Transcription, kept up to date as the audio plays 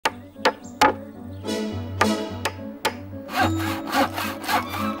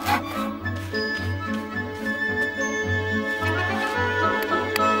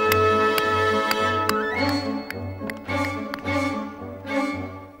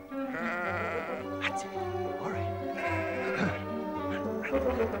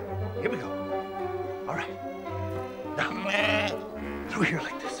Here we go. All right. Now, through here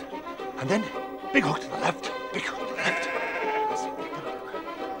like this. And then, big hook to the left. Big hook to the left.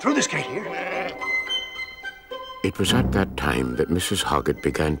 Through this gate here. It was at that time that Mrs. Hoggett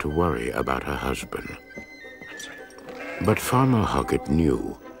began to worry about her husband. But Farmer Hoggett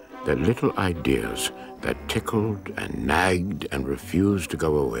knew that little ideas that tickled and nagged and refused to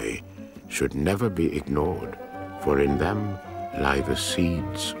go away should never be ignored, for in them lie the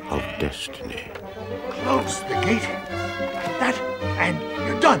seeds of destiny. Close the gate. Like that, and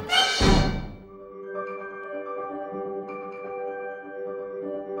you're done.